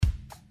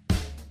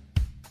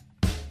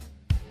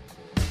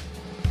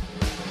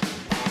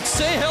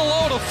say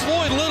hello to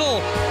Floyd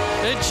Little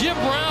and Jim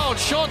Brown.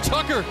 Sean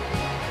Tucker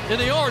in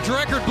the Orange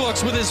record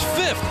books with his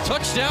 5th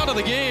touchdown of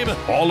the game.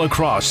 All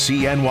across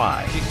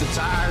CNY. Kick the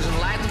tires and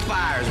light the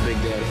fires, Big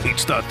Daddy.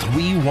 It's the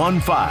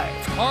 3-1-5.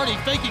 Hardy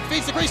faking,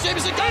 feeds to Grace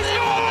Jameson.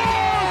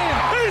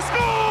 He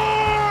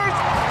scores!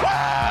 Woo!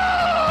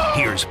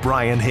 Here's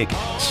Brian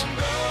Higgins.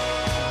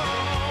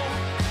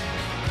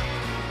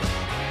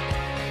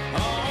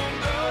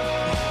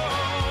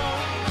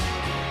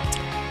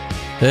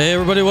 Hey,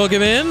 everybody,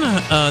 welcome in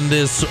on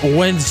this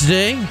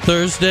Thursday.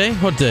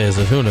 What day is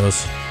it? Who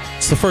knows?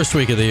 It's the first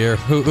week of the year.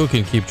 Who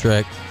can keep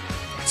track?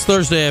 It's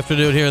Thursday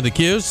afternoon here in the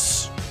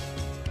Q's.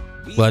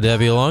 Glad to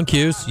have you along,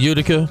 Q's,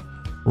 Utica,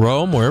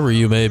 Rome, wherever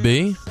you may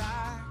be.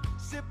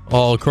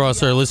 All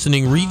across our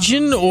listening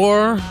region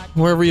or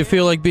wherever you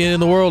feel like being in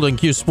the world on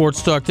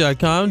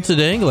QSportsTalk.com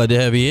today. Glad to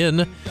have you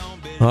in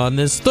on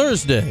this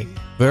Thursday,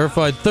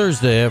 verified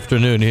Thursday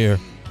afternoon here.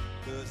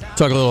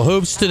 Talk a little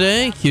hoops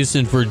today.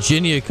 Houston,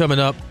 Virginia coming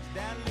up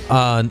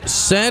on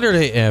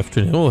Saturday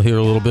afternoon. We'll hear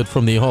a little bit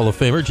from the Hall of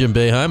Famer, Jim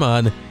Boeheim,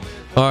 on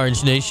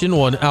Orange Nation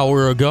 1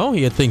 hour ago.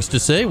 He had things to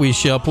say. We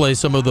shall play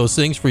some of those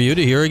things for you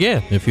to hear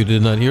again, if you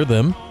did not hear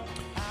them,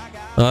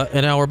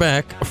 an hour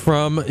back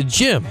from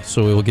Jim.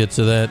 So we will get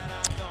to that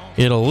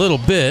in a little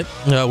bit.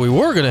 We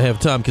were going to have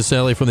Tom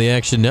Casale from the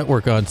Action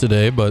Network on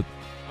today, but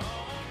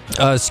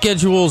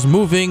schedules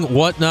moving,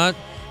 whatnot.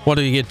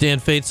 Wanted to get Dan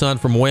Fates on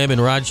from Wham in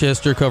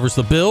Rochester, covers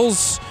the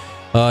Bills.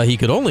 He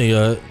could only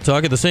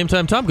talk at the same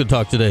time Tom could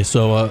talk today,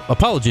 so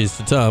apologies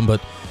to Tom. But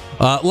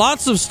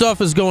lots of stuff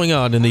is going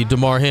on in the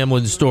Damar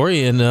Hamlin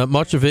story, and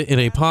much of it in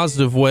a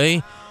positive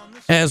way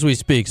as we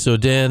speak. So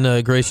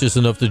Dan, gracious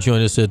enough to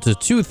join us at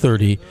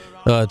 2:30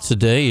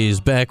 today. He's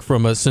back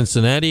from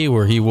Cincinnati,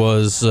 where he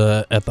was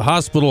at the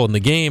hospital and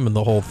the game and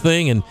the whole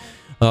thing. And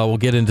we'll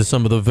get into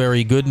some of the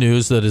very good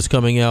news that is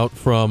coming out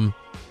from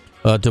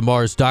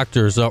Damar's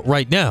doctors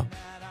right now,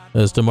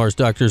 as Damar's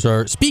doctors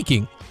are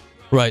speaking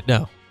right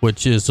now,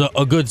 which is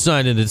a good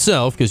sign in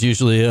itself, because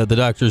usually the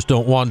doctors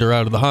don't wander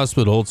out of the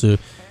hospital to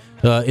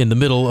in the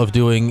middle of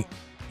doing,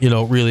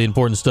 really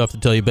important stuff to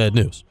tell you bad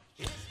news,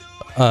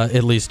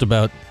 at least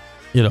about,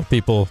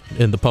 people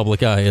in the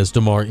public eye, as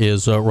Damar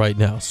is right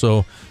now.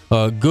 So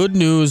good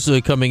news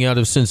coming out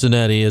of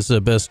Cincinnati, as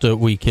best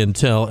we can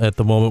tell at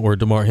the moment, where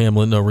Damar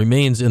Hamlin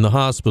remains in the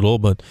hospital.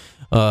 But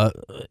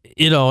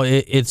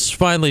it's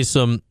finally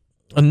some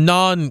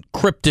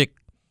non-cryptic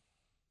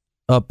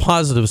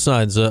positive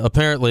signs.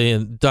 Apparently,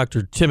 and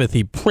Dr.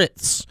 Timothy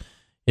Pritz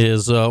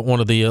is one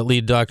of the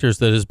lead doctors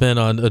that has been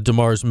on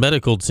Damar's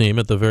medical team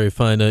at the very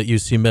fine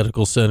UC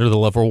Medical Center, the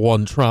Level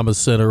 1 Trauma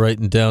Center right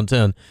in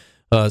downtown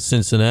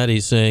Cincinnati,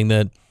 saying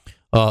that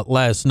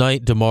last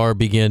night Damar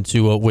began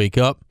to wake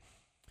up.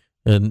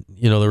 And,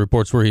 the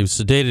reports were he was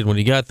sedated when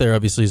he got there.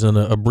 Obviously, he's on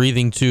a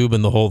breathing tube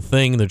and the whole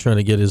thing. They're trying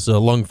to get his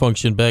lung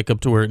function back up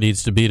to where it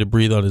needs to be to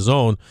breathe on his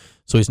own.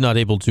 So he's not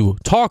able to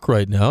talk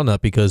right now,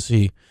 not because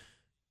he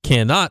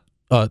cannot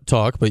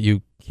talk, but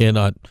you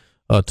cannot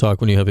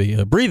talk when you have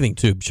a breathing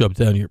tube shoved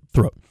down your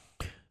throat.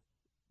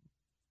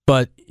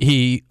 But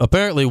he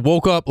apparently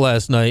woke up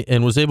last night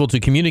and was able to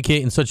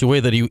communicate in such a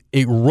way that he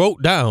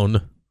wrote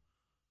down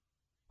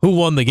who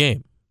won the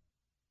game.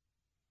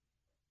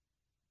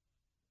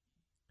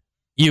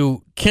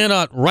 You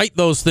cannot write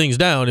those things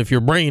down if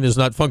your brain is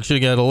not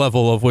functioning at a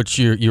level of which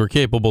you're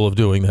capable of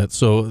doing that.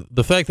 So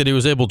the fact that he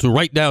was able to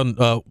write down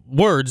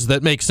words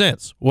that make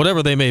sense,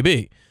 whatever they may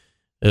be,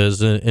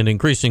 is an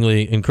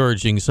increasingly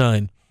encouraging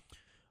sign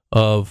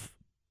of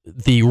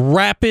the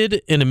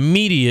rapid and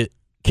immediate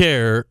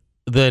care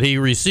that he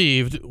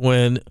received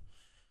when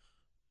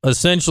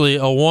essentially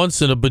a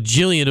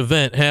once-in-a-bajillion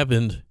event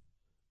happened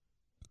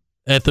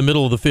at the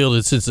middle of the field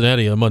in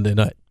Cincinnati on Monday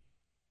night.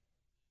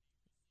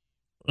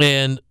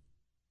 And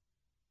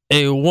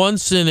a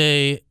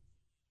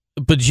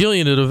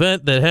once-in-a-bajillion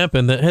event that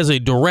happened that has a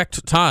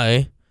direct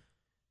tie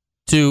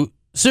to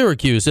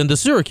Syracuse and the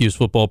Syracuse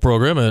football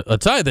program, a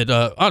tie that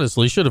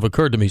honestly should have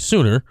occurred to me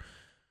sooner,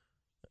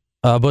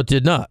 but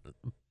did not.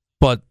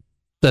 But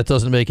that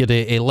doesn't make it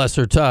a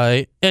lesser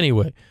tie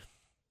anyway.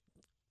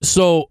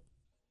 So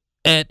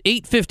at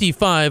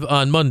 8:55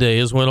 on Monday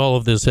is when all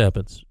of this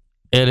happens.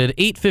 And at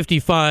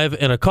 8:55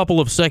 and a couple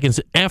of seconds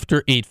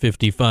after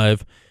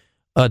 8:55,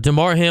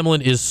 Damar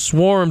Hamlin is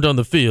swarmed on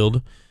the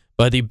field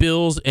by the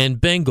Bills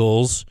and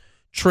Bengals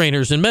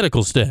trainers and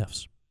medical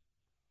staffs,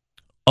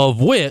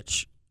 of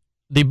which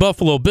the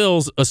Buffalo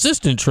Bills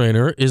assistant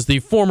trainer is the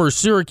former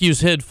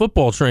Syracuse head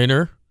football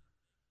trainer,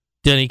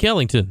 Denny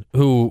Kellington,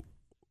 who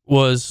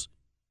was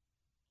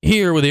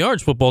here with the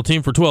Orange football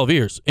team for 12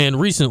 years, and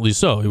recently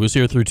so. He was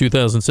here through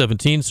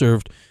 2017,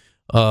 served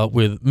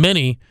with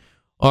many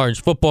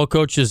Orange football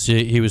coaches.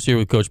 He was here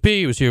with Coach P.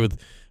 He was here with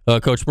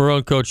Coach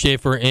Marone, Coach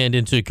Schaefer, and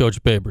into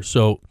Coach Baber.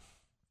 So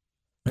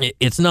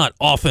it's not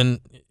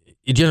often,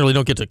 you generally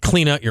don't get to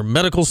clean out your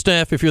medical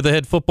staff if you're the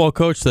head football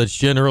coach. That's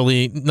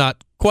generally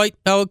not quite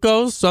how it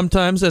goes.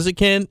 Sometimes it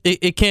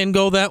can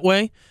go that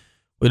way.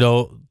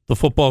 The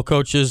football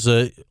coaches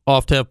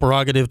often have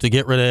prerogative to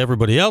get rid of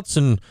everybody else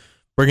and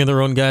bringing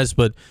their own guys,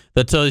 but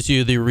that tells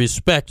you the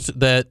respect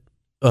that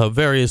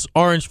various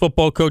Orange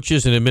football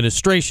coaches and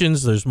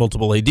administrations, there's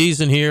multiple ADs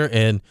in here,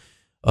 and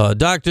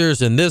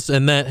doctors and this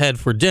and that had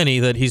for Denny,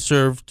 that he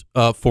served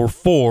for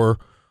 4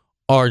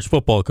 Orange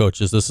football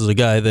coaches. This is a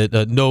guy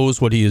that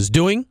knows what he is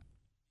doing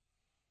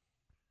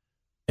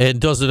and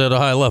does it at a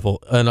high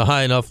level, and a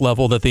high enough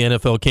level that the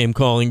NFL came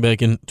calling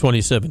back in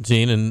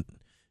 2017, and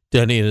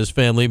Denny and his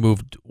family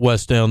moved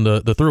west down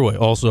the Thruway.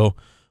 Also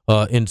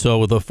in tow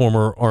with a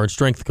former Orange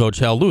strength coach,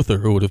 Hal Luther,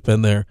 who would have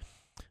been there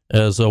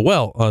as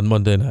well on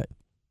Monday night.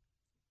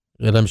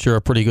 And I'm sure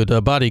a pretty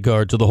good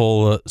bodyguard to the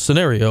whole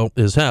scenario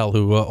is Hal,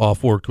 who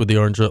off-worked with the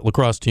Orange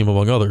lacrosse team,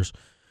 among others,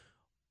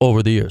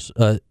 over the years.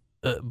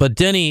 But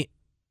Denny,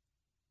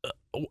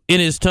 in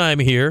his time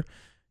here,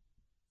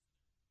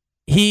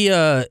 he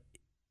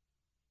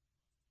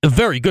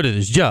very good at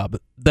his job.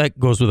 That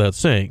goes without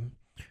saying.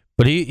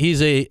 But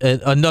he's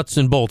a nuts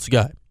and bolts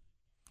guy.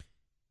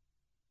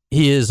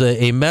 He is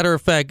a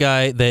matter-of-fact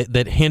guy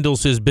that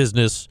handles his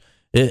business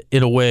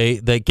in a way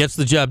that gets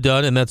the job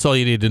done, and that's all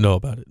you need to know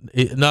about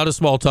it. Not a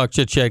small-talk,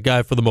 chit-chat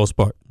guy for the most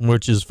part,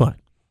 which is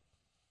fine.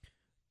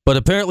 But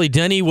apparently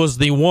Denny was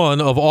the one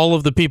of all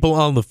of the people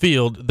on the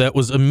field that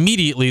was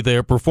immediately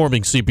there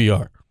performing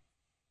CPR.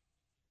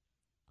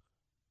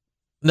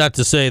 Not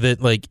to say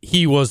that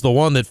he was the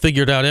one that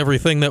figured out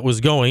everything that was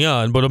going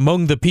on, but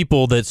among the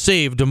people that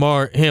saved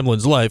Damar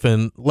Hamlin's life,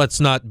 and let's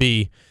not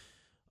be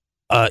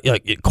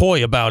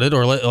coy about it,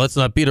 or let's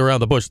not beat around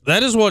the bush.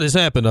 That is what has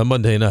happened on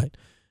Monday night.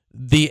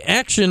 The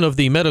action of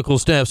the medical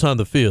staffs on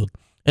the field,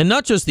 and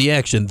not just the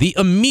action, the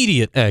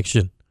immediate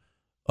action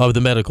of the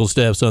medical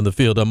staffs on the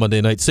field on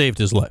Monday night saved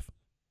his life.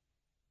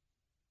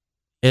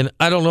 And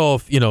I don't know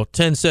if,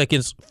 10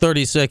 seconds,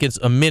 30 seconds,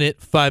 a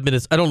minute, 5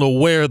 minutes, I don't know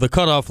where the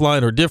cutoff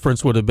line or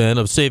difference would have been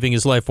of saving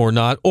his life or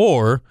not,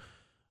 or,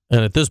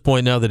 and at this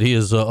point now that he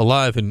is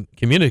alive and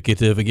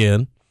communicative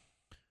again,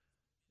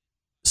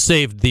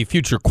 saved the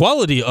future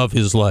quality of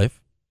his life.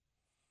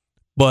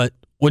 But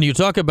when you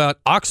talk about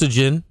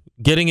oxygen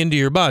getting into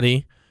your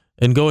body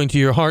and going to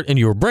your heart and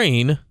your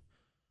brain,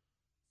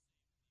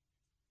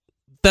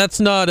 that's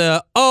not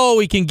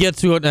we can get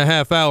to it in a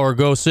half hour,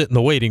 go sit in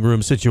the waiting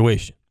room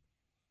situation.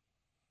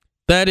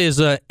 That is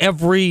a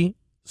every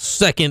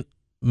second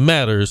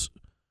matters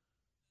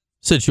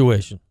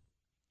situation.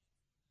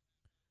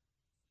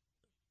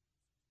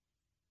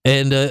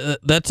 And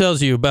that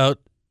tells you about,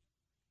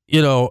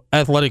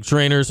 athletic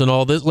trainers and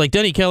all this. Like,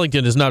 Denny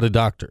Kellington is not a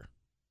doctor.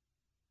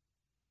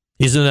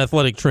 He's an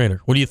athletic trainer.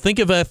 When you think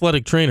of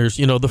athletic trainers,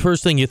 the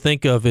first thing you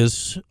think of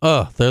is,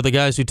 they're the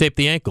guys who tape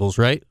the ankles,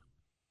 right?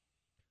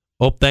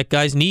 Oh, that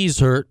guy's knees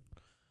hurt.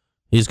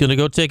 He's going to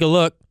go take a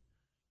look.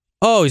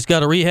 Oh, he's got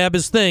to rehab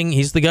his thing.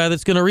 He's the guy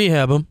that's going to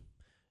rehab him.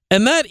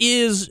 And that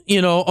is,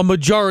 a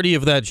majority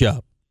of that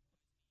job.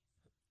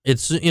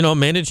 It's,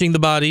 managing the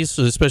bodies,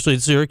 especially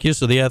at Syracuse,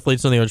 so the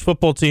athletes on the Orange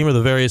football team or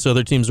the various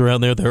other teams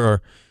around there.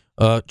 There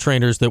are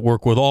trainers that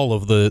work with all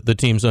of the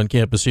teams on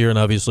campus here, and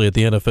obviously at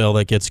the NFL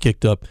that gets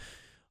kicked up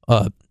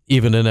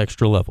even an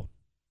extra level.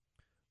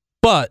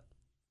 But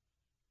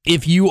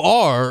if you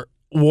are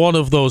one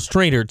of those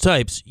trainer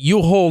types,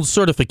 you hold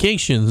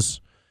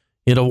certifications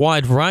in a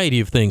wide variety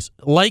of things,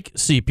 like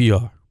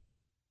CPR,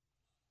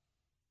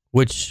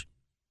 which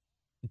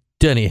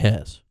Denny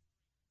has,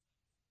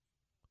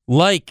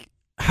 like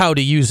how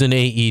to use an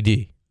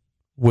AED,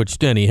 which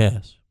Denny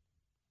has,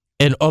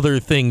 and other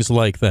things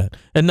like that.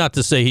 And not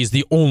to say he's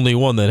the only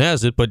one that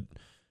has it, but,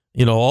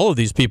 all of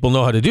these people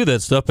know how to do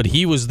that stuff, but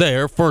he was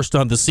there first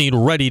on the scene,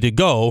 ready to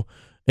go,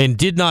 and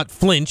did not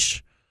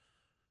flinch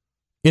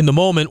in the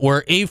moment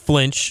where a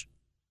flinch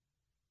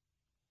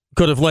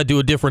could have led to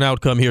a different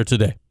outcome here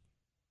today.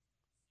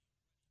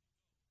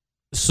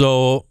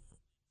 So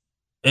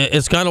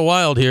it's kind of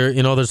wild here.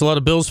 There's a lot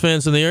of Bills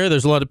fans in the area.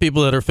 There's a lot of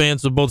people that are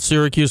fans of both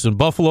Syracuse and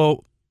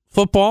Buffalo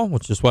football,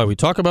 which is why we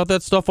talk about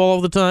that stuff all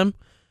of the time.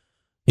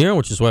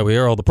 Which is why we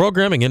air all the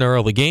programming and air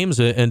all the games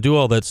and do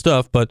all that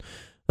stuff. But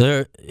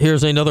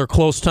here's another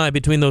close tie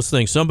between those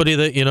things. Somebody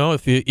that,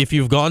 if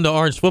you've gone to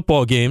Orange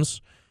football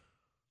games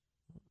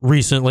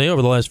recently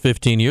over the last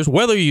 15 years,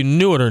 whether you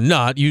knew it or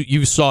not,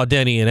 you saw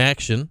Denny in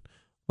action.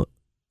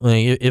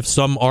 If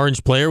some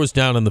Orange player was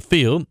down in the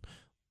field,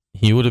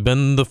 he would have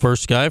been the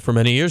first guy for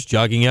many years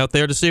jogging out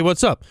there to see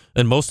what's up.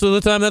 And most of the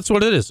time, that's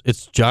what it is.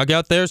 It's jog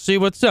out there, see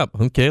what's up.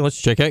 Okay, let's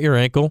check out your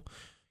ankle.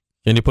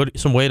 Can you put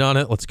some weight on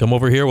it? Let's come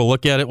over here. We'll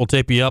look at it. We'll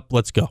tape you up.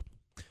 Let's go.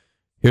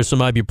 Here's some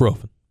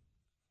ibuprofen.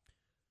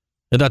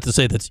 And not to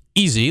say that's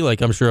easy.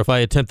 Like, I'm sure if I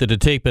attempted to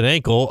tape an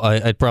ankle,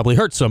 I'd probably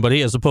hurt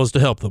somebody as opposed to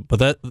help them. But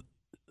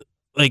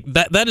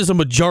that is a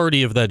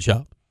majority of that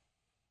job.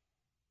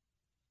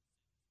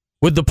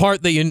 With the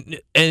part that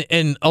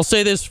and I'll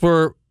say this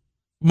for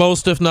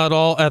most, if not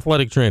all,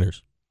 athletic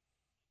trainers.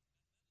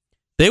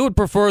 They would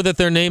prefer that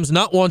their names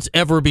not once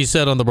ever be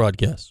said on the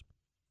broadcast.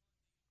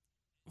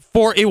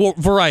 For a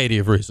variety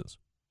of reasons.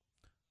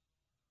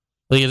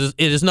 It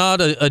is not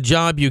a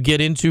job you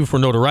get into for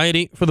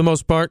notoriety, for the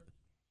most part.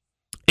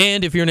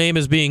 And if your name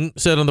is being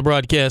said on the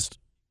broadcast,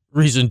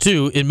 reason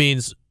two, it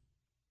means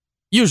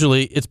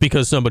Usually it's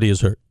because somebody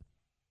is hurt.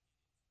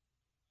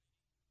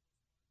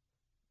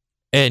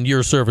 And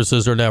your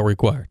services are now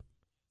required.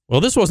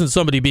 Well, this wasn't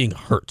somebody being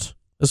hurt.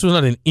 This was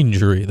not an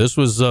injury. This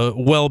was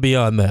well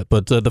beyond that.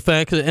 But the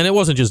fact, and it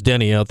wasn't just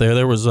Denny out there.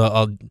 There was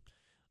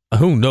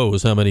who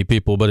knows how many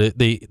people, but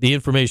the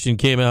information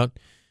came out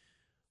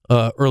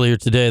earlier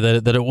today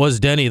that it was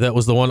Denny that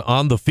was the one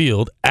on the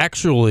field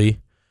actually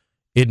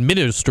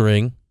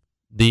administering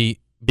the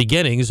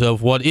beginnings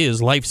of what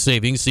is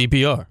life-saving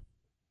CPR.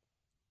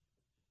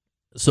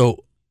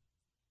 So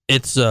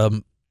it's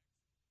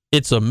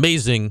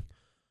amazing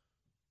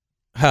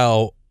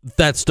how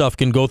that stuff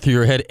can go through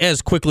your head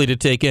as quickly to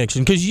take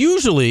action. Because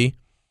usually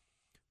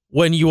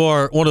when you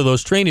are one of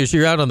those trainers,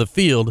 you're out on the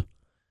field,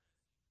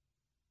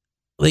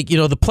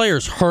 the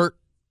player's hurt,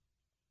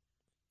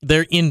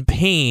 they're in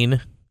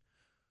pain,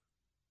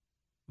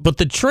 but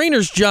the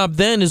trainer's job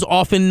then is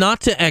often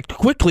not to act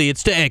quickly,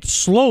 it's to act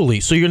slowly,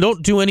 so you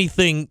don't do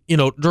anything,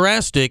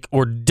 drastic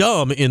or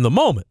dumb in the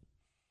moment.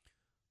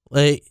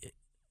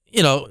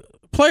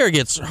 Player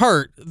gets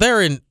hurt,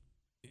 they're in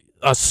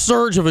a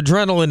surge of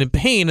adrenaline and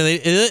pain,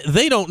 and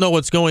they don't know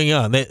what's going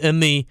on.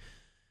 And the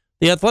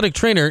athletic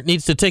trainer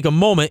needs to take a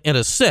moment and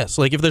assess.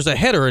 Like if there's a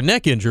head or a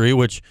neck injury,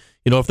 which,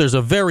 if there's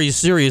a very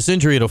serious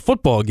injury at a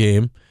football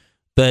game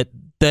that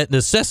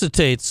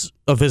necessitates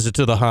a visit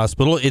to the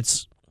hospital,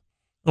 it's,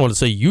 I don't want to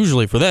say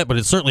usually for that, but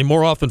it's certainly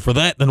more often for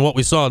that than what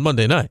we saw on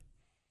Monday night.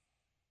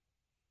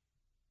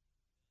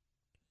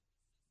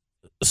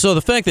 So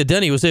the fact that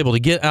Denny was able to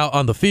get out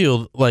on the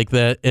field like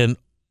that, and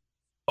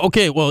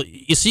okay, well,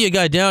 you see a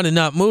guy down and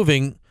not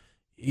moving,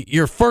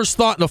 your first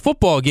thought in a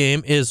football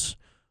game is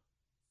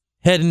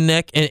head and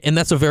neck, and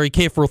that's a very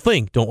careful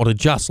thing. Don't want to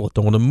jostle it.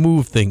 Don't want to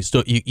move things.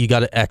 You got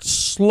to act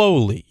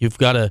slowly. You've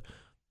got to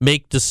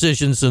make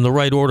decisions in the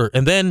right order.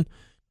 And then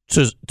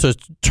to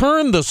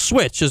turn the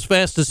switch as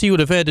fast as he would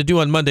have had to do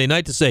on Monday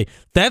night to say,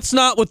 that's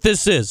not what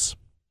this is.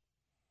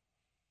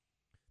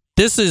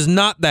 This is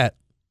not that.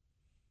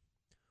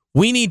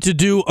 We need to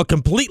do a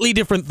completely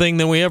different thing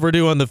than we ever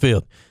do on the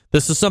field.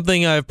 This is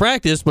something I've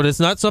practiced, but it's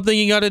not something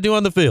you got to do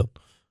on the field.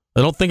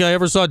 I don't think I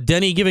ever saw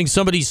Denny giving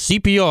somebody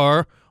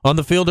CPR on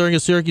the field during a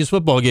Syracuse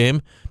football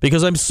game,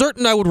 because I'm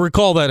certain I would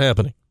recall that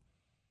happening.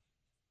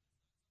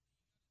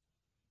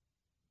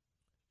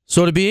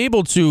 So to be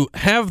able to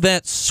have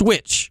that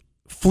switch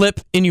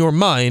flip in your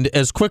mind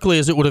as quickly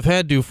as it would have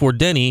had to for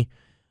Denny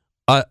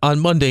on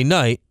Monday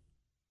night,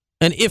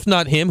 and if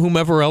not him,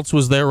 whomever else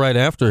was there right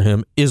after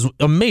him, is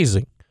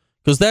amazing.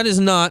 Because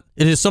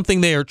it is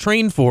something they are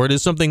trained for. It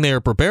is something they are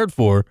prepared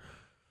for.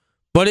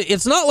 But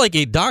it's not like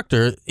a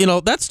doctor.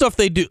 That stuff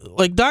they do.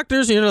 Like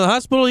doctors, in the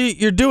hospital,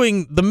 you're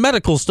doing the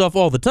medical stuff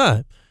all the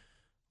time.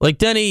 Like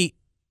Denny,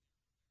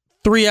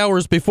 3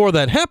 hours before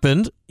that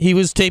happened, he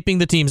was taping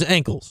the team's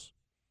ankles.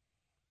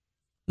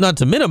 Not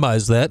to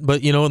minimize that,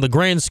 but, in the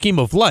grand scheme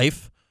of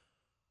life,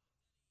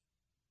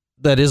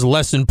 that is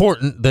less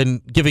important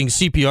than giving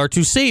CPR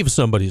to save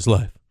somebody's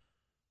life.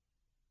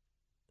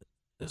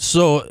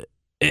 So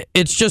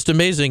it's just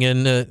amazing,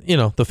 and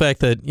the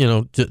fact that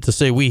to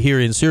say we here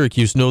in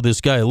Syracuse know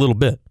this guy a little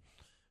bit,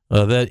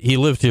 that he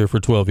lived here for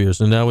 12 years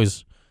and now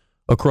he's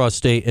across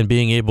state and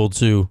being able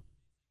to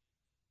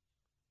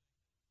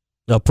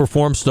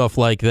perform stuff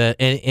like that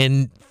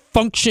and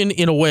function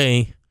in a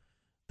way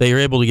that you're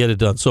able to get it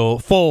done. So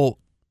full,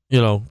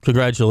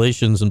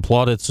 congratulations and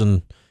plaudits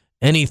and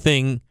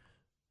anything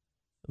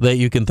that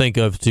you can think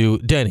of to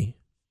Denny,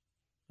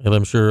 and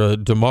I'm sure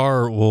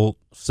DeMar will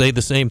say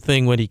the same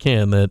thing when he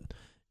can, that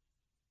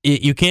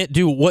you can't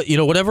do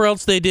whatever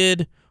else they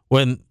did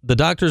when the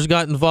doctors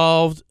got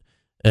involved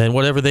and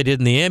whatever they did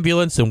in the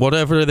ambulance and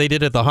whatever they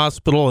did at the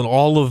hospital, and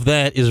all of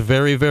that is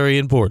very, very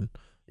important,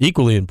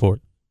 equally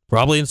important,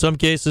 probably in some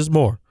cases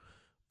more.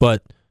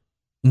 But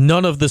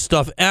none of the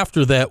stuff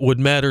after that would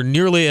matter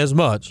nearly as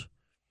much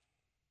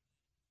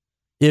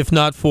if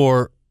not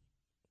for,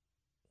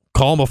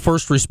 call him a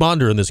first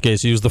responder in this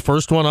case. He was the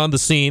first one on the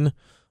scene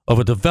of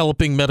a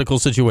developing medical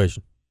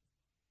situation.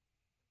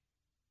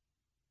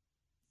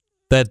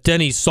 That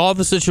Denny saw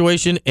the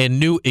situation and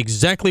knew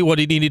exactly what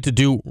he needed to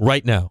do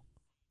right now.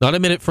 Not a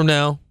minute from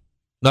now,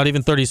 not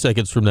even 30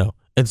 seconds from now,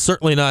 and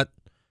certainly not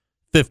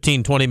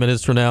 15, 20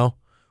 minutes from now,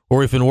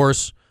 or even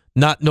worse,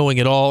 not knowing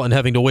it all and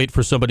having to wait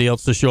for somebody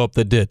else to show up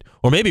that did.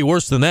 Or maybe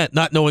worse than that,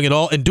 not knowing it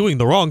all and doing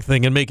the wrong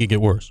thing and making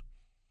it worse.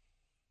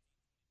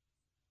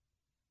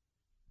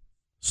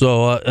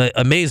 So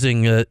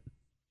amazing to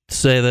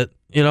say that,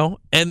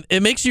 and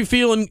it makes you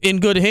feel in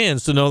good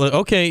hands to know that,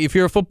 okay, if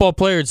you're a football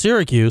player at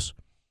Syracuse,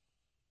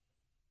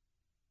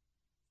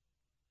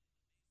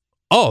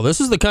 this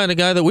is the kind of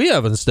guy that we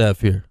have on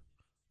staff here.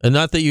 And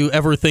not that you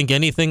ever think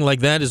anything like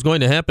that is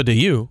going to happen to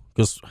you,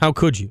 because how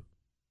could you?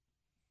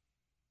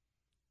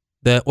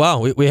 That, wow,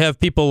 we have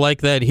people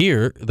like that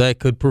here that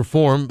could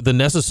perform the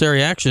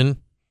necessary action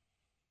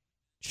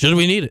should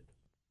we need it.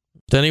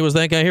 Denny was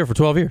that guy here for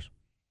 12 years.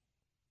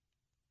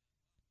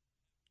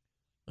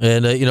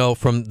 And,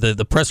 from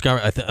the press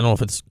conference, I don't know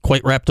if it's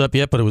quite wrapped up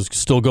yet, but it was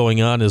still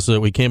going on as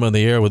we came on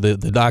the air with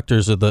the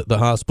doctors at the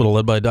hospital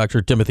led by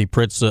Dr. Timothy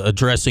Pritz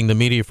addressing the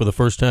media for the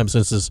first time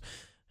since this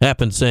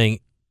happened, saying,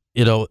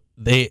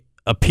 they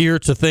appear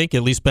to think,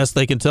 at least best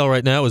they can tell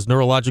right now, his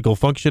neurological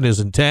function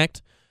is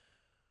intact.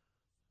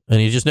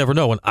 And you just never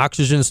know. When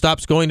oxygen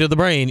stops going to the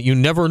brain, you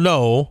never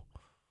know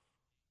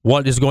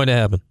what is going to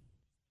happen.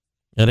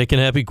 And it can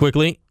happen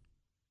quickly.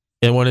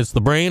 And when it's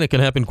the brain, it can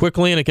happen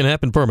quickly and it can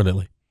happen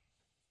permanently.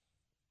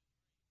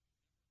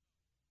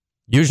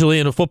 Usually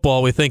in a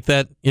football, we think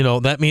that,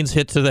 that means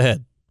hit to the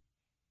head.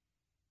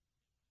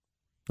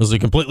 This is a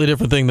completely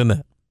different thing than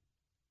that.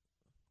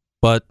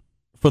 But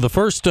for the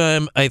first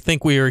time, I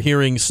think we are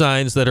hearing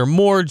signs that are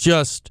more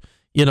just,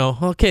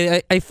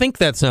 okay, I think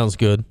that sounds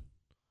good.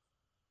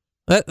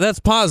 That's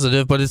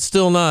positive, but it's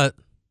still not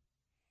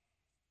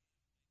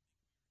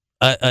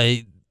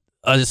a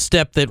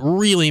step that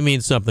really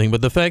means something.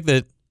 But the fact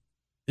that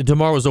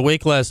Damar was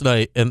awake last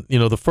night and,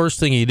 the first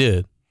thing he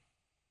did,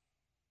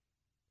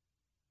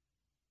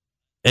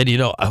 and,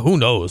 who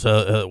knows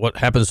what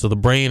happens to the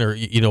brain or,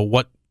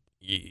 what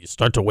you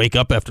start to wake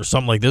up after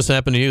something like this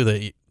happened to you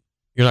that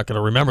you're not going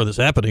to remember this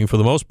happening for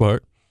the most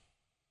part.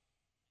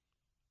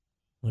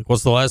 Like,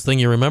 what's the last thing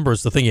you remember?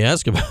 It's the thing you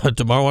ask about.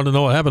 Tomorrow I want to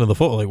know what happened in the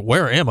football. Like,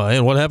 where am I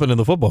and what happened in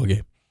the football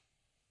game?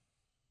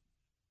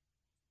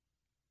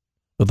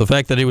 But the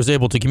fact that he was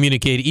able to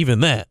communicate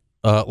even that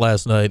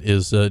last night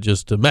is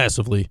just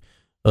massively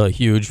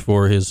huge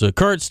for his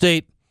current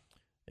state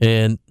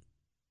and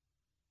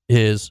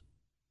his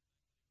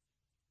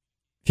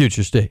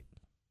future state.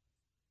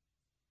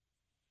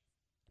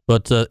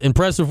 But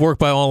impressive work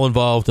by all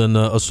involved, and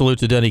a salute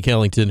to Denny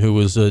Kellington, who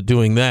was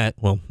doing that.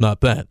 Well,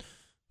 not that.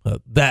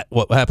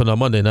 What happened on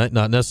Monday night,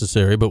 not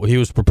necessary, but he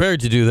was prepared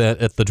to do that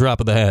at the drop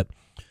of the hat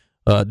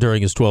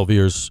during his 12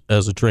 years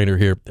as a trainer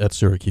here at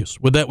Syracuse.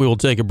 With that, we will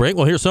take a break.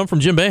 We'll hear some from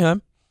Jim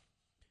Boeheim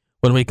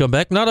when we come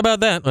back. Not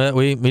about that.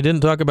 We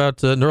didn't talk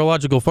about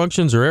neurological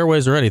functions or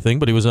airways or anything,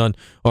 but he was on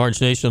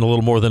Orange Nation a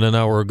little more than an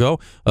hour ago.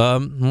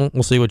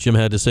 We'll see what Jim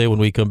had to say when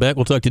we come back.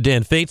 We'll talk to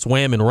Dan Fates,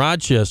 Wham in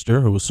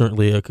Rochester, who was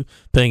certainly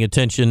paying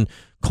attention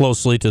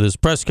closely to this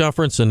press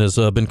conference and has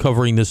been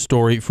covering this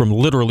story from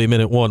literally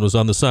minute one, was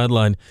on the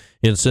sideline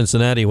in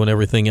Cincinnati when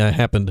everything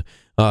happened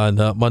on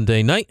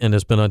Monday night and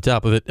has been on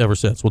top of it ever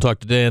since. We'll talk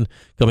to Dan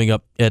coming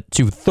up at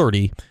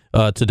 2:30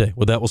 today.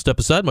 With that, we'll step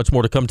aside. Much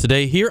more to come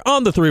today here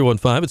on the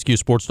 315. It's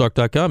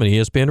QSportsTalk.com and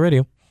ESPN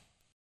Radio.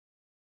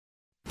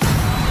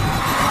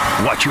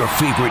 Watch your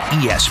favorite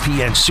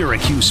ESPN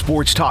Syracuse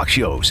sports talk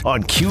shows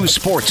on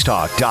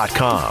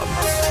QSportsTalk.com.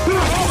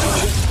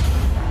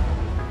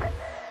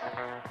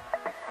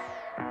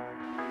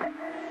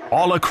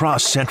 All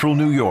across central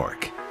New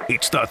York,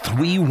 it's the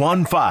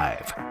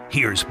 315.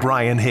 Here's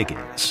Brian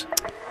Higgins.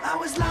 I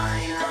was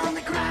lying on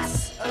the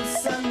grass of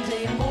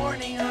Sunday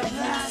morning of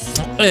last.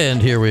 And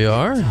here we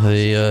are,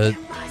 the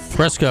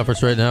press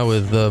conference right now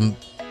with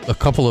a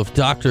couple of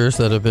doctors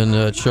that have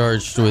been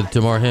charged with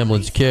Damar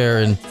Hamlin's care.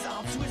 And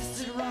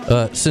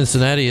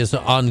Cincinnati is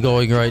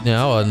ongoing right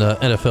now on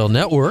NFL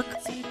Network.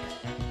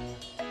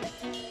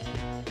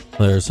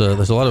 There's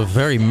a lot of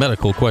very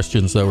medical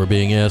questions that were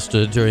being asked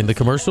during the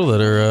commercial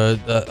that are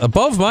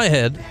above my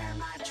head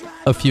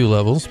a few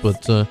levels,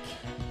 but I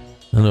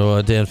know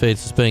Dan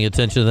Fates is paying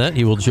attention to that.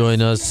 He will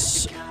join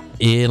us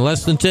in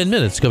less than 10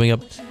 minutes coming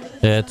up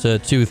at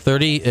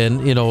 2:30,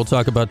 and we'll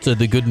talk about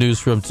the good news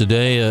from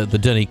today, the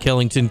Denny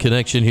Kellington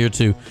connection here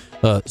to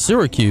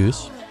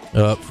Syracuse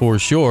for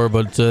sure,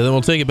 but then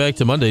we'll take it back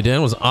to Monday.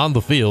 Dan was on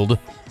the field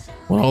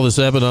when all this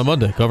happened on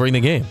Monday, covering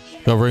the game,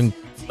 covering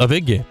a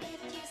big game.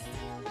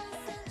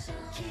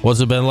 What's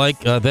it been like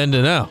then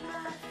to now?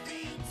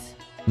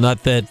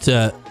 Not that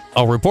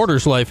a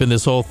reporter's life in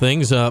this whole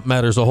thing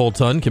matters a whole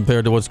ton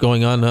compared to what's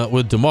going on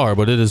with Damar,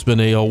 but it has been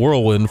a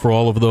whirlwind for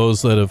all of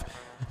those that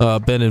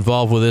have been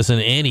involved with this in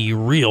any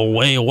real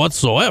way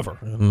whatsoever.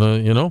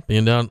 And,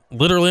 being down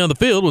literally on the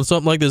field when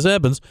something like this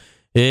happens,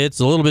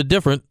 it's a little bit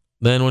different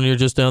than when you're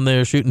just down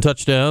there shooting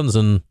touchdowns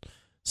and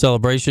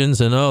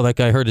celebrations and, that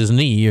guy hurt his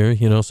knee or,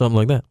 something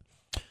like that.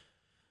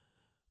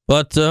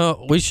 But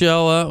we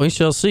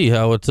shall see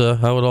how it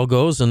all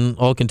goes and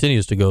all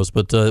continues to go.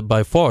 But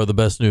by far the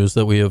best news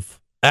that we have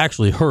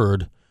actually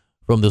heard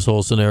from this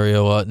whole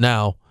scenario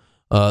now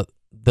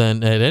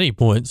than at any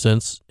point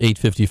since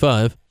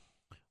 8:55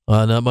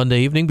 on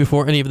Monday evening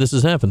before any of this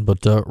has happened.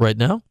 But right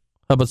now,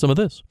 how about some of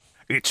this?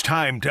 It's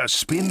time to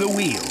spin the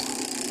wheel.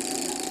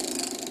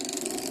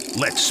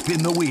 Let's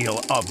spin the wheel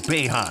of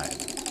Boeheim.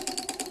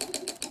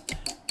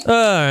 All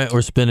right,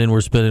 we're spinning.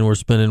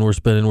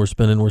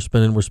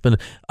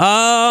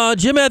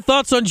 Jim had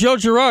thoughts on Joe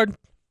Girard.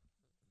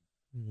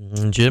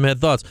 Jim had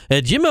thoughts.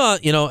 And Jim,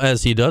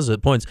 as he does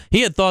at points,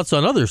 he had thoughts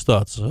on others'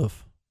 thoughts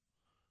of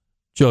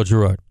Joe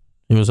Girard.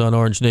 He was on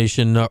Orange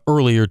Nation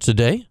earlier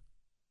today,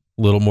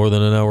 a little more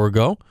than an hour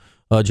ago.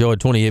 Joe had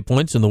 28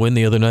 points in the win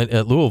the other night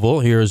at Louisville.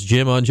 Here's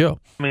Jim on Joe.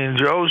 I mean,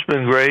 Joe's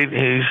been great.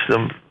 He's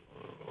the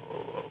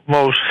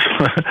most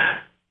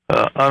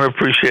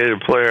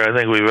unappreciated player I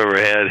think we've ever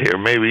had here.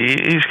 Maybe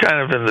he's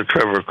kind of in the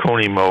Trevor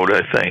Cooney mode,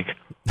 I think.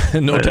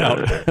 No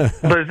doubt.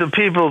 But the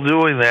people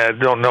doing that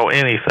don't know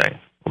anything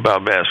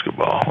about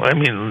basketball. I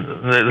mean,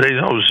 they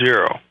know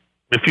zero.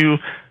 If you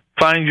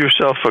find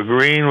yourself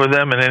agreeing with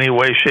them in any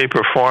way, shape,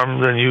 or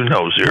form, then you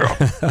know zero.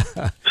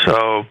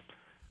 So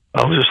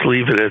I'll just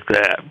leave it at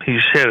that.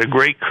 He's had a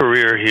great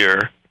career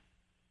here.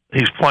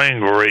 He's playing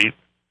great.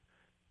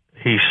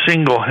 He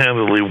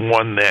single-handedly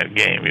won that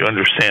game. You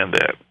understand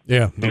that?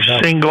 Yeah. He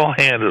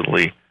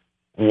single-handedly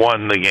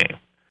won the game.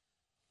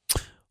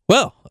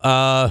 Well,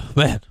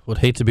 man, would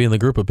hate to be in the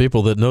group of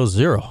people that know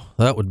zero.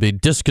 That would be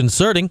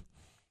disconcerting.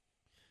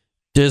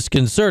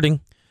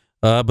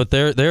 But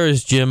there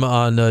is Jim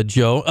on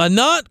Joe.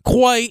 Not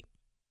quite.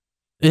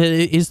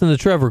 He's in the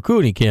Trevor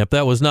Cooney camp.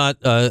 That was not.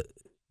 There's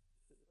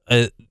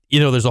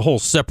a whole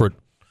separate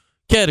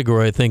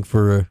category, I think,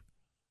 for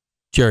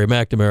Jerry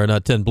McNamara.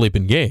 Not 10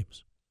 bleeping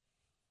games.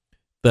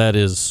 That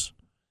is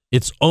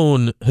its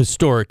own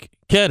historic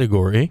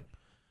category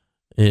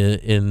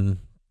in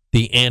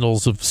the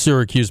annals of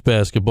Syracuse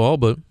basketball.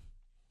 But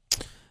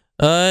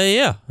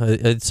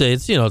I'd say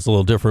it's a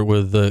little different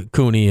with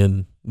Cooney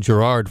and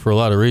Gerard for a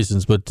lot of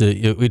reasons. But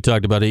we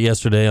talked about it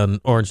yesterday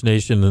on Orange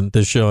Nation and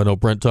this show. I know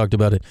Brent talked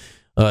about it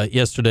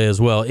yesterday as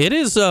well. It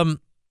is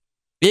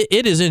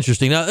it is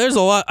interesting. Now, there's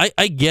a lot.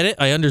 I get it.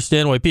 I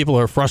understand why people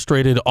are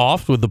frustrated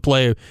off with the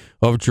play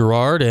of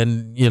Gerard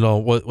and,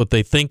 what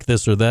they think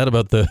this or that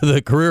about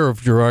the career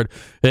of Gerard.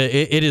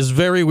 It is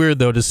very weird,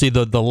 though, to see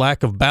the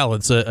lack of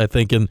balance, I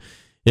think, in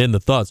the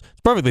thoughts.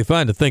 It's perfectly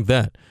fine to think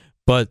that.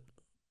 But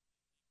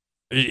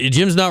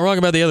Jim's not wrong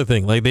about the other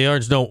thing. Like, the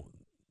Orange don't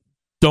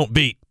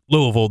beat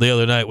Louisville the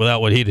other night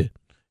without what he did,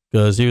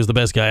 because he was the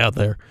best guy out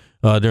there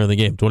during the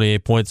game.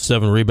 28 points,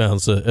 7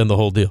 rebounds, and the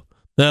whole deal.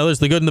 Now, there's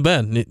the good and the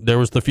bad. There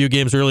was the few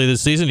games early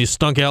this season he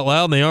stunk out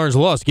loud, and the Orange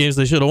lost games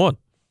they should have won.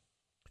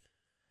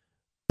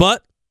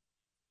 But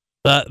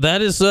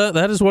that is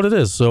what it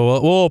is.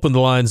 So we'll open the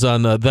lines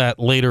on that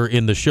later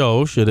in the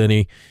show. Should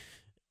any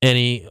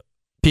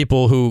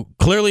people who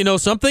clearly know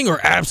something or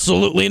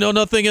absolutely know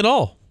nothing at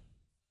all,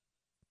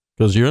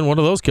 because you're in one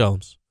of those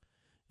columns,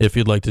 if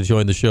you'd like to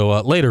join the show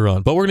later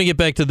on. But we're going to get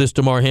back to this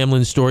DeMar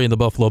Hamlin story and the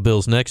Buffalo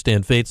Bills next.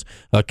 Dan Fates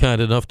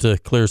kind enough to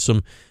clear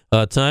some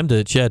time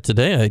to chat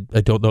today.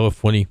 I don't know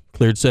if when he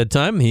cleared said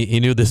time, he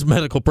knew this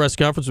medical press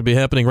conference would be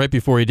happening right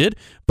before he did,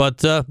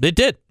 but it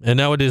did, and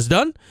now it is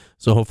done.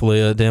 So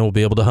hopefully Dan will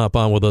be able to hop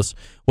on with us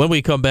when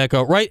we come back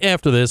out right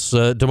after this.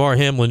 DeMar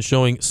Hamlin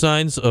showing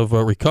signs of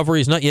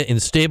recovery. He's not yet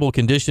in stable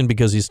condition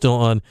because he's still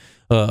on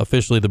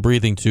officially the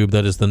breathing tube.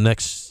 That is the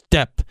next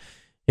step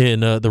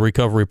in the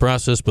recovery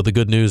process, but the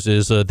good news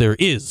is there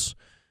is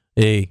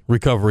a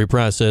recovery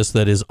process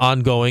that is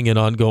ongoing in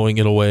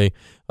a way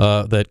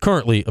that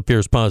currently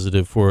appears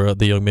positive for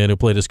the young man who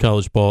played his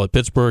college ball at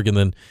Pittsburgh and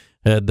then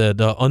had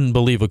that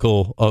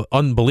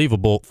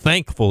unbelievable,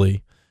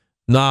 thankfully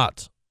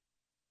not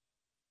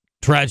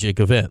tragic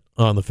event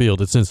on the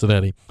field at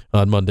Cincinnati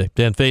on Monday.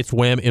 Dan Fates,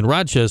 Wham in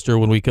Rochester.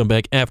 When we come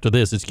back after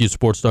this, it's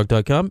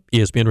QSportsTalk.com,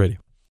 ESPN Radio.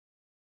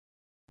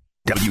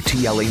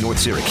 WTLA North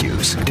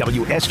Syracuse,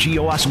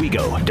 WSGO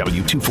Oswego,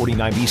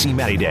 W249BC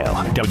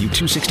Mattydale,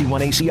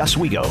 W261AC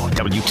Oswego,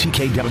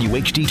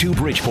 WTKWHD2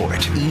 Bridgeport,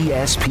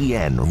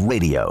 ESPN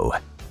Radio.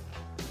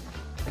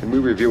 Can we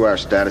review our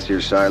status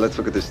here, Si? Let's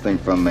look at this thing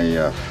from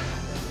a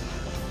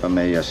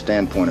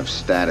standpoint of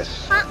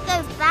status. Can't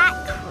go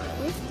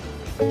backwards.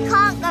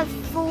 Can't go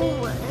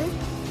forward.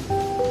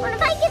 What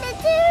am I gonna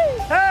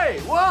do? Hey,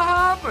 what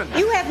happened?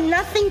 You have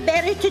nothing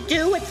better to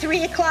do at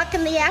 3 o'clock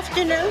in the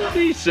afternoon?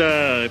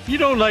 Lisa, if you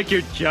don't like your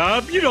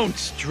job, you don't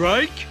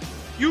strike.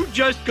 You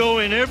just go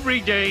in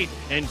every day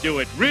and do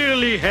it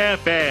really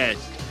half-assed.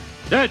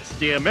 That's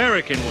the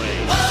American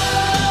way.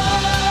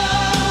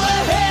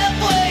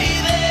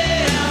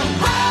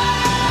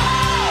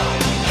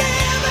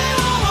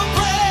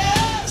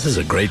 This is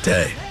a great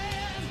day.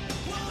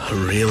 A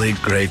really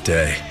great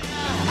day.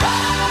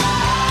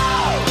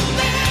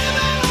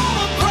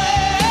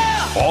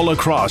 All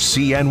across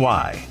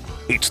CNY,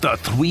 it's the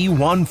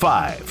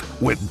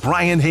 315 with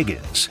Brian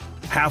Higgins.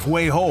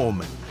 Halfway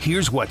home,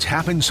 here's what's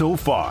happened so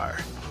far.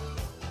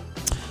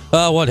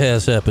 What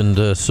has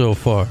happened so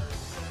far?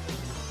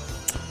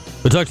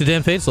 We talked to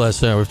Dan Fates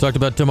last hour. We've talked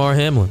about DeMar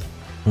Hamlin.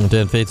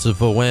 Dan Fates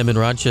of Wham in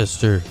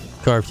Rochester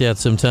carved out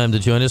some time to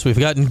join us. We've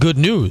gotten good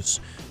news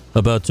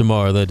about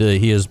DeMar, that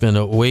he has been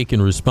awake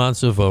and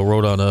responsive.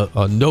 Wrote on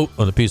a note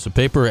on a piece of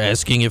paper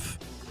asking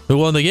who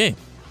won the game.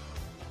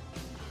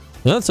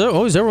 That's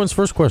always everyone's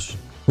first question.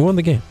 Who won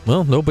the game?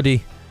 Well,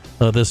 nobody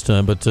this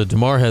time, but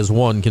DeMar has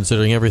won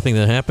considering everything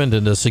that happened,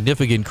 and a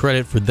significant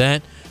credit for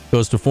that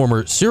goes to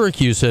former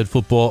Syracuse head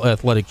football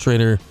athletic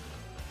trainer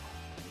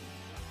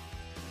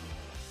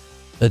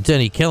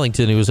Denny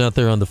Kellington, who was out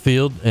there on the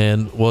field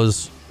and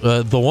was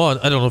the one.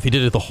 I don't know if he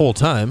did it the whole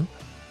time.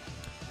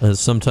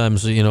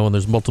 Sometimes, when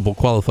there's multiple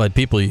qualified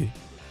people, you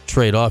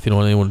trade off. You don't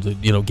want anyone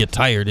to, get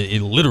tired.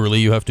 Literally,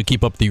 you have to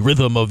keep up the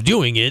rhythm of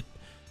doing it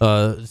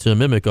to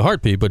mimic a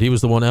heartbeat, but he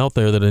was the one out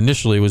there that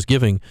initially was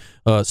giving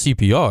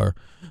CPR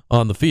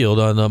on the field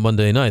on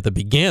Monday night that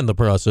began the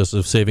process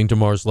of saving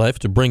Damar's life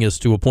to bring us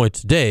to a point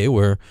today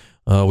where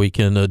we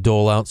can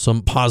dole out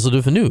some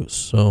positive news.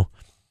 So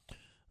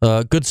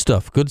good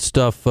stuff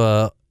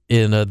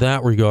in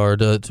that regard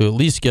to at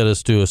least get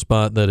us to a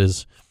spot that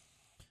is,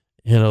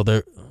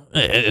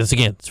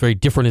 it's very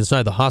different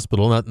inside the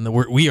hospital.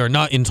 We are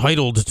not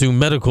entitled to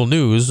medical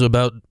news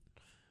about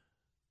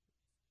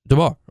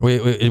Damar.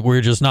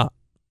 We're just not.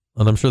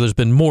 And I'm sure there's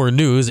been more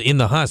news in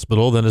the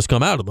hospital than has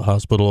come out of the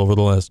hospital over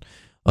the last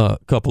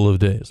couple of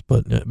days.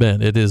 But,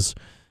 man, it is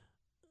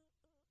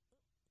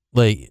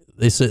like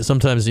they say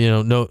sometimes,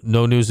 no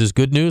news is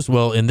good news.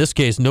 Well, in this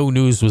case, no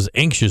news was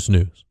anxious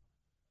news.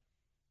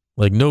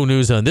 Like, no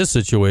news on this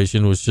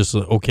situation was just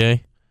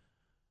okay.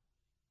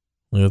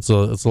 It's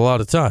a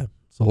lot of time.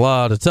 It's a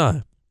lot of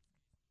time.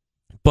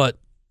 But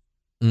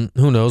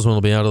who knows when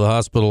he'll be out of the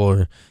hospital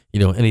or,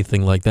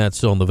 anything like that.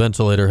 Still on the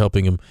ventilator,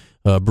 helping him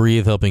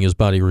breathe, helping his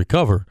body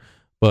recover.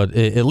 But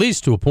at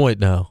least to a point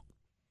now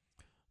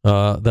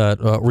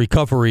that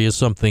recovery is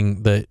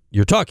something that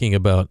you're talking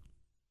about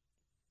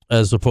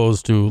as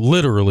opposed to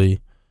literally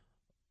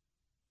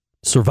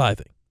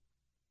surviving.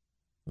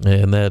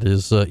 And that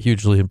is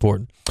hugely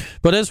important.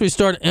 But as we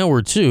start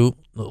hour 2,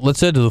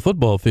 let's head to the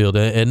football field,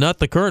 and not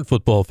the current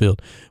football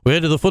field. We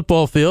head to the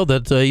football field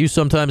that you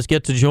sometimes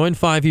get to join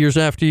 5 years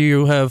after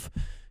you have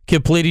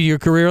completed your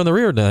career on the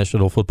Rear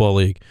National Football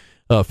League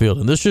field.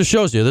 And this just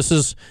shows you, this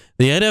is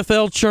the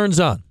NFL churns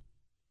on.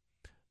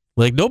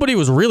 Like, nobody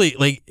was really,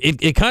 like,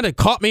 it kind of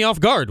caught me off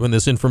guard when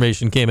this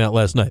information came out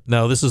last night.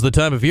 Now, this is the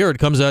time of year, it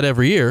comes out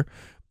every year,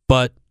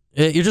 but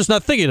you're just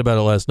not thinking about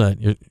it last night.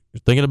 You're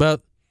thinking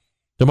about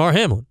Damar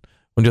Hamlin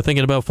when you're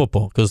thinking about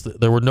football, because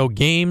there were no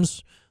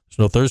games. There's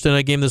no Thursday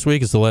night game this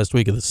week. It's the last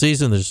week of the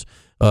season. There's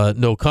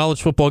no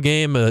college football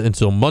game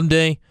until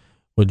Monday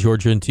when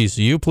Georgia and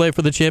TCU play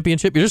for the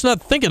championship. You're just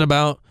not thinking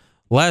about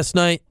last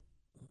night.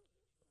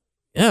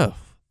 Yeah,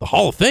 the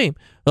Hall of Fame.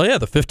 Oh, yeah,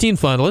 the 15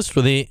 finalists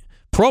for the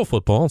pro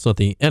football. It's not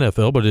the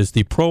NFL, but it's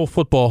the Pro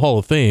Football Hall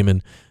of Fame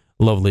in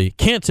lovely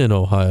Canton,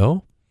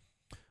 Ohio,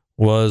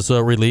 was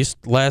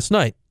released last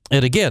night.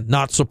 And again,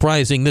 not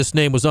surprising, this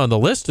name was on the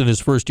list in his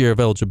first year of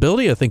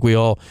eligibility. I think we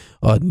all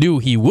knew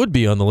he would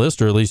be on the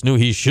list, or at least knew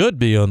he should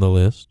be on the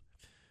list.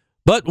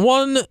 But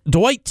one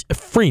Dwight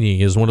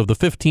Freeney is one of the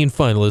 15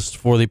 finalists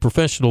for the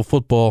Professional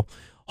Football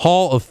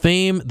Hall of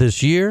Fame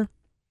this year,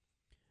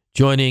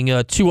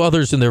 joining two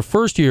others in their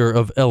first year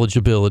of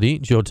eligibility,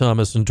 Joe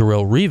Thomas and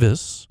Darrelle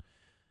Revis.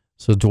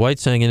 So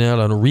Dwight's hanging out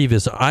on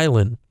Revis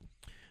Island.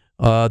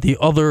 The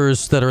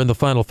others that are in the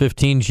final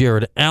 15,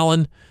 Jared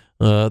Allen,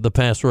 the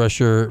pass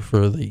rusher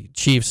for the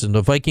Chiefs and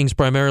the Vikings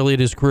primarily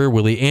in his career.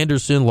 Willie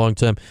Anderson,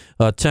 longtime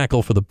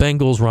tackle for the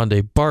Bengals.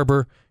 Rondé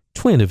Barber,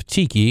 twin of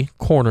Tiki,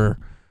 corner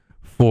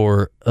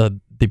for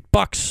the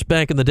Bucs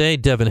back in the day.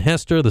 Devin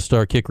Hester, the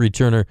star kick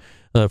returner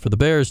for the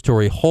Bears.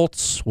 Torrey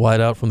Holtz,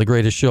 wideout from The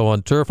Greatest Show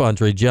on Turf.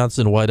 Andre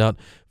Johnson, wideout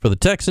for the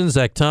Texans.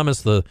 Zach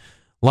Thomas, the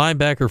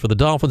linebacker for the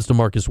Dolphins.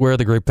 DeMarcus Ware,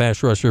 the great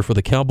pass rusher for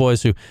the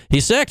Cowboys, who he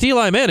sacked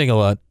Eli Manning a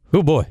lot.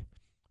 Oh, boy.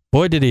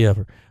 Boy, did he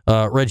ever.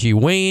 Reggie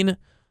Wayne,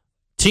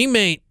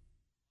 teammate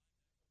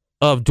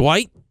of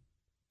Dwight,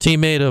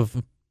 teammate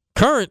of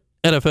current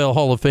NFL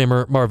Hall of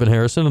Famer Marvin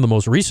Harrison, and the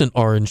most recent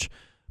Orange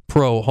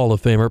Pro Hall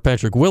of Famer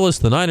Patrick Willis,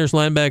 the Niners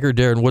linebacker,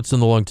 Darren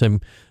Woodson, the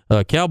longtime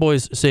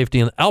Cowboys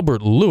safety, and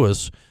Albert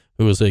Lewis,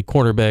 who was a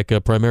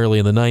cornerback primarily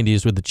in the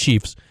 90s with the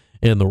Chiefs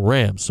and the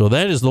Rams. So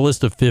that is the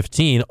list of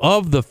 15.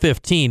 Of the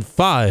 15,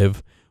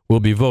 5 will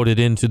be voted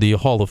into the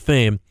Hall of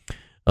Fame.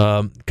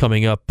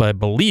 Coming up, I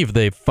believe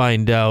they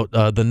find out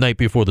the night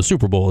before the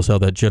Super Bowl is how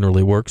that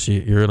generally works.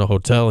 You're in a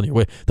hotel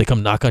and they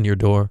come knock on your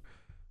door.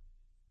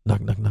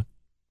 Knock, knock, knock.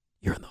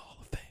 You're in the Hall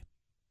of Fame.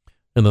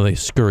 And then they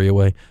scurry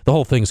away. The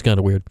whole thing's kind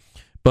of weird.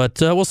 But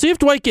we'll see if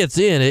Dwight gets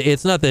in.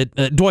 It's not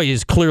that Dwight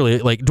is clearly,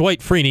 like, Dwight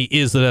Freeney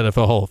is an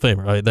NFL Hall of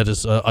Famer. Right? That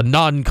is a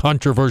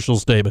non-controversial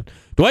statement.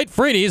 Dwight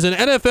Freeney is an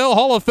NFL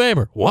Hall of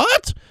Famer.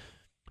 What?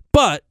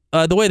 But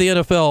the way the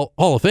NFL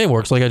Hall of Fame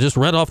works, like I just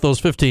read off those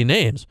 15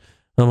 names,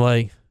 I'm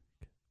like,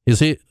 is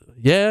he?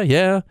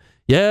 Yeah,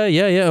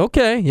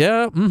 okay,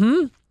 yeah,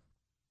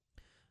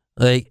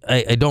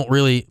 I don't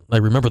really, I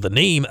remember the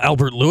name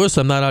Albert Lewis.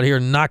 I'm not out here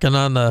knocking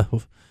on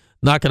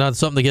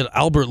something to get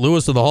Albert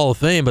Lewis to the Hall of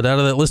Fame, but out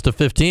of that list of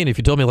 15, if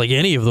you told me like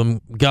any of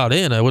them got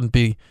in, I wouldn't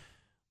be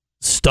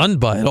stunned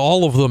by it.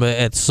 All of them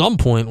at some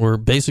point were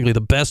basically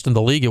the best in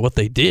the league at what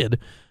they did.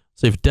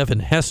 So if Devin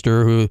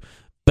Hester, who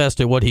best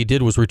at what he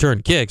did was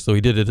return kicks, so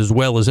he did it as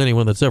well as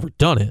anyone that's ever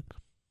done it.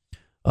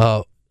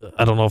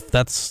 I don't know if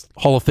that's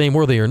Hall of Fame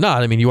worthy or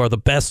not. I mean, you are the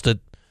best at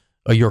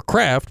your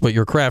craft, but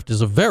your craft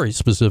is a very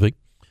specific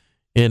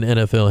in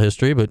NFL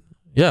history. But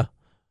yeah,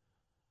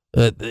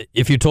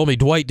 if you told me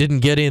Dwight didn't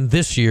get in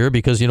this year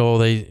because, we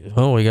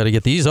got to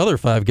get these other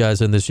 5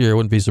 guys in this year, I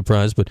wouldn't be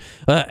surprised. But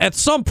at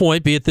some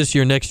point, be it this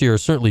year, next year, or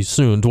certainly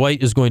soon,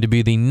 Dwight is going to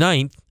be the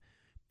 9th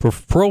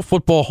Pro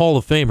Football Hall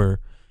of Famer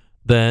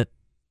that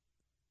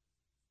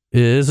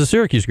is a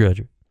Syracuse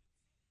graduate.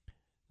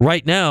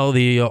 Right now,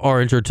 the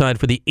Orange are tied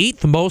for the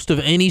 8th most of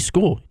any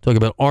school. Talk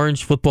about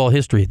Orange football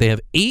history. They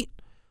have 8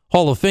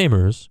 Hall of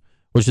Famers,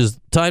 which is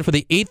tied for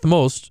the 8th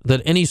most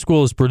that any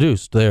school has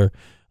produced. They're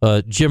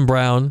Jim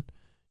Brown,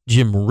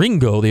 Jim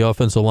Ringo, the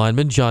offensive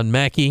lineman, John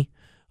Mackey,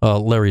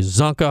 Larry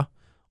Zonka,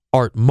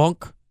 Art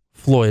Monk,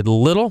 Floyd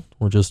Little.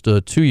 We're just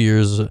 2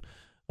 years and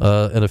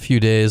a few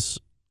days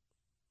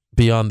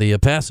beyond the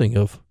passing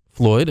of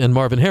Floyd, and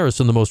Marvin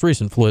Harrison, the most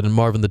recent. Floyd and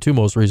Marvin, the 2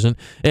 most recent,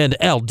 and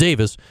Al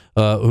Davis,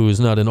 who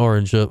is not an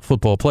Orange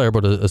football player,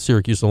 but a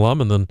Syracuse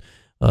alum, and then,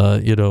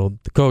 the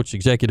coach,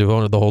 executive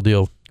owner, the whole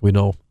deal, we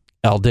know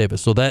Al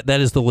Davis. So that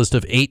is the list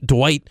of 8.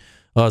 Dwight,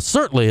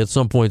 certainly at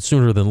some point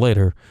sooner than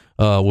later,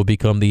 will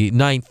become the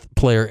 9th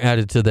player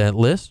added to that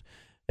list.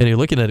 And you're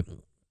looking at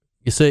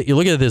it, you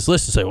look at this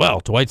list and say, well,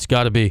 Dwight's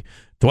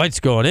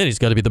going in. He's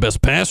got to be the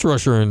best pass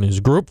rusher in his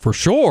group for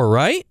sure,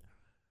 right?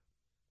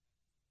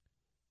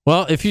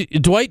 Well,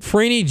 Dwight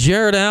Freeney,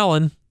 Jared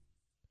Allen,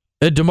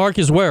 and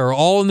DeMarcus Ware are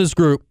all in this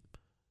group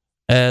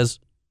as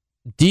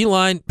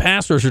D-line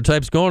pass rusher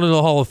types going into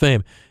the Hall of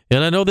Fame.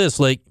 And I know this,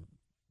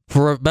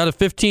 for about a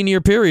 15-year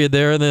period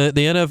there in the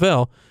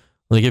NFL,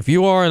 if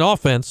you are an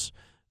offense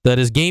that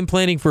is game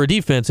planning for a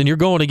defense and you're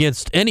going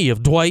against any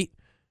of Dwight,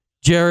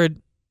 Jared,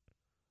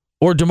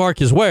 or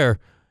DeMarcus Ware,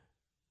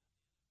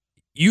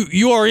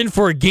 you are in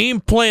for a game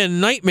plan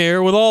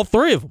nightmare with all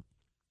 3 of them.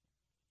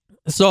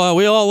 So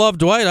we all love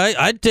Dwight.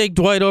 I'd take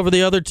Dwight over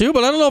the other 2,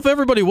 but I don't know if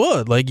everybody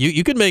would.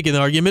 You could make an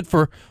argument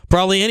for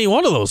probably any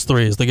one of those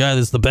 3 as the guy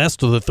that's the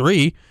best of the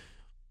 3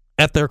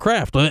 at their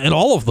craft, and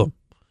all of them.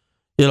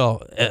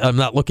 I'm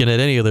not looking at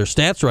any of their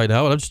stats right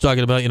now, but I'm just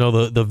talking about,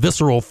 the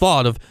visceral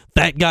thought of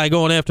that guy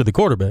going after the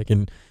quarterback.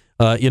 And,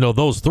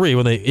 those 3,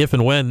 if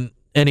and when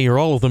any or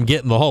all of them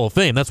get in the Hall of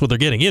Fame, that's what they're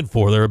getting in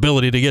for, their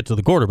ability to get to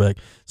the quarterback.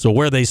 So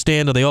where they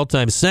stand on the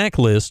all-time sack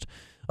list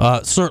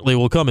certainly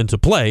will come into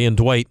play, and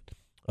Dwight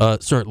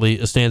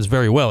certainly stands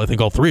very well. I think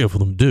all 3 of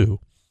them do.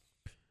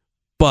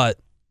 But,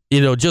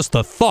 just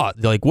the thought,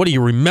 what do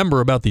you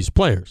remember about these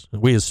players?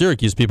 We as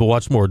Syracuse people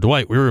watch more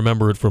Dwight. We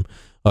remember it from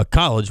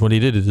college when he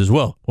did it as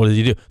well. What did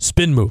he do?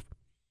 Spin move.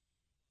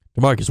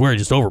 DeMarcus Ware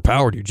just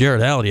overpowered you.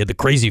 Jared Allen, he had the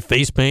crazy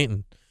face paint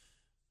and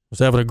was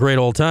having a great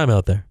old time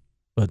out there.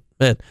 But,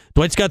 man,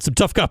 Dwight's got some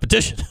tough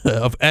competition,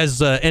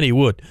 as any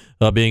would,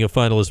 being a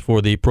finalist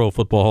for the Pro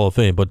Football Hall of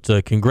Fame. But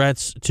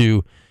congrats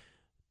to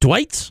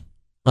Dwight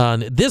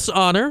on this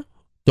honor.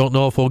 Don't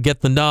know if we'll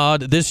get the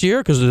nod this year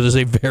because it is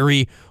a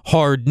very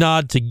hard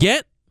nod to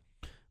get.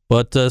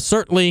 But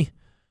certainly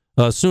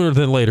sooner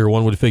than later,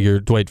 one would figure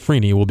Dwight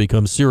Freeney will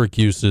become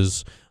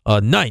Syracuse's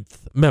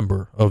 9th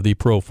member of the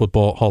Pro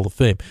Football Hall of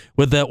Fame.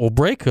 With that, we'll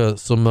break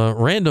some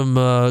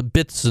random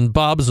bits and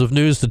bobs of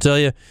news to tell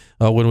you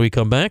when we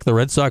come back. The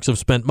Red Sox have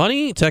spent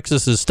money.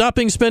 Texas is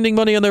stopping spending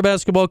money on their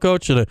basketball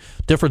coach, and a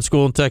different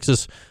school in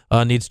Texas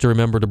needs to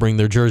remember to bring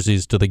their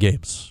jerseys to the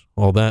games.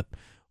 All that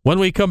when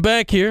we come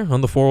back here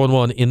on the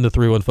 411 in the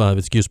 315.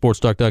 It's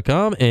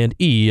QSportsTalk.com and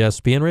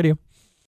ESPN Radio.